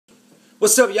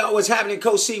What's up, y'all? What's happening?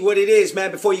 Coach C, what it is, man.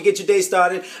 Before you get your day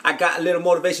started, I got a little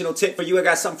motivational tip for you. I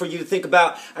got something for you to think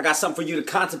about. I got something for you to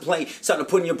contemplate, something to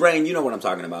put in your brain. You know what I'm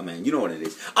talking about, man. You know what it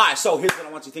is. All right, so here's what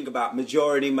I want you to think about.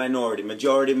 Majority, minority,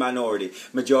 majority, minority,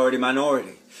 majority,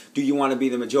 minority. Do you want to be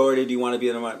the majority? Do you want to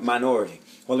be the minority?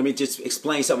 Well, let me just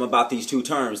explain something about these two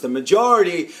terms. The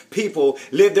majority people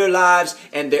live their lives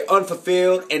and they're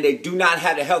unfulfilled and they do not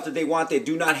have the health that they want. They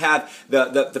do not have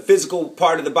the physical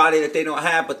part of the body that they don't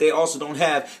have, but they also don't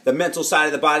have the mental side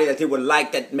of the body that they would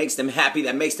like, that makes them happy,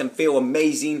 that makes them feel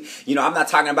amazing. You know, I'm not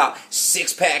talking about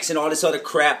six packs and all this other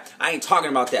crap. I ain't talking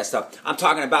about that stuff. I'm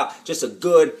talking about just a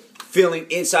good feeling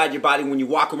inside your body. When you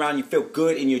walk around, you feel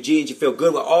good in your jeans, you feel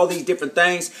good with all these different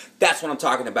things. That's what I'm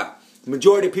talking about. The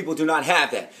majority of people do not have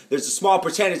that. There's a small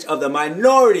percentage of the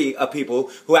minority of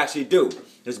people who actually do.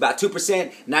 There's about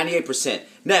 2%, 98%.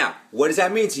 Now, what does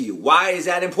that mean to you? Why is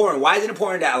that important? Why is it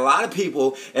important that a lot of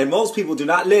people, and most people, do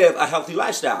not live a healthy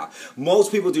lifestyle?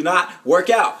 Most people do not work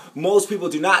out. Most people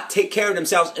do not take care of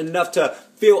themselves enough to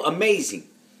feel amazing.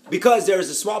 Because there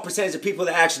is a small percentage of people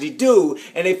that actually do,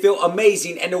 and they feel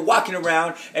amazing, and they're walking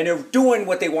around, and they're doing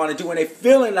what they want to do, and they're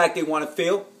feeling like they want to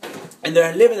feel, and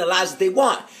they're living the lives that they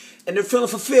want, and they're feeling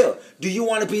fulfilled. Do you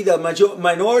want to be the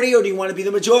minority, or do you want to be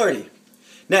the majority?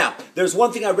 Now, there's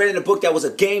one thing I read in a book that was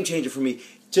a game changer for me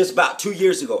just about 2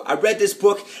 years ago. I read this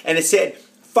book, and it said,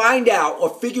 find out or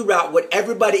figure out what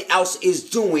everybody else is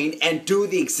doing and do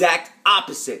the exact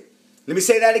opposite. Let me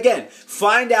say that again.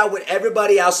 Find out what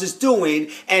everybody else is doing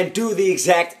and do the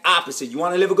exact opposite. You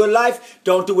want to live a good life?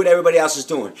 Don't do what everybody else is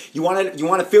doing. You want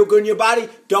to feel good in your body?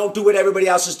 Don't do what everybody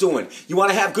else is doing. You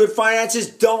want to have good finances?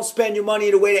 Don't spend your money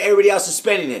the way that everybody else is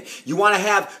spending it. You want to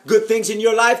have good things in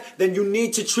your life? Then you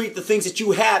need to treat the things that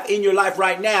you have in your life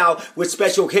right now with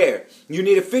special care. You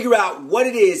need to figure out what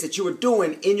it is that you are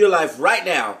doing in your life right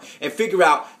now and figure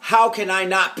out, how can I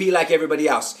not be like everybody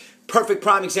else? Perfect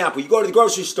prime example. You go to the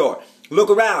grocery store. Look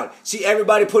around. See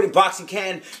everybody putting boxing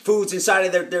canned foods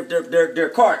inside of their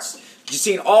carts. You've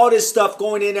seen all this stuff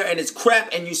going in there and it's crap,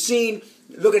 and you've seen,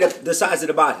 look at the size of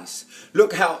the bodies.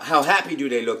 Look how happy do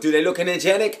they look. Do they look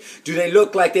energetic? Do they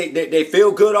look like they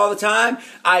feel good all the time?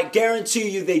 I guarantee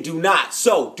you they do not.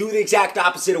 So do the exact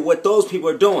opposite of what those people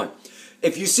are doing.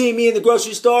 If you see me in the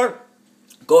grocery store,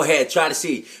 go ahead, try to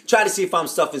see if I'm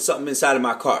stuffing something inside of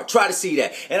my car. Try to see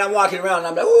that. And I'm walking around and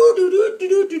I'm like, ooh,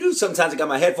 do. Sometimes I got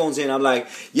my headphones in. I'm like,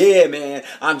 yeah, man,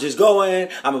 I'm just going.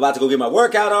 I'm about to go get my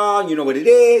workout on. You know what it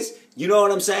is. You know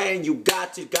what I'm saying? You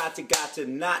got to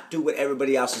not do what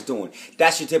everybody else is doing.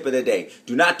 That's your tip of the day.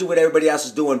 Do not do what everybody else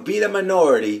is doing. Be the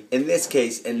minority in this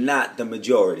case and not the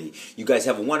majority. You guys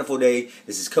have a wonderful day.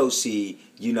 This is Coach C.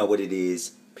 You know what it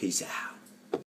is. Peace out.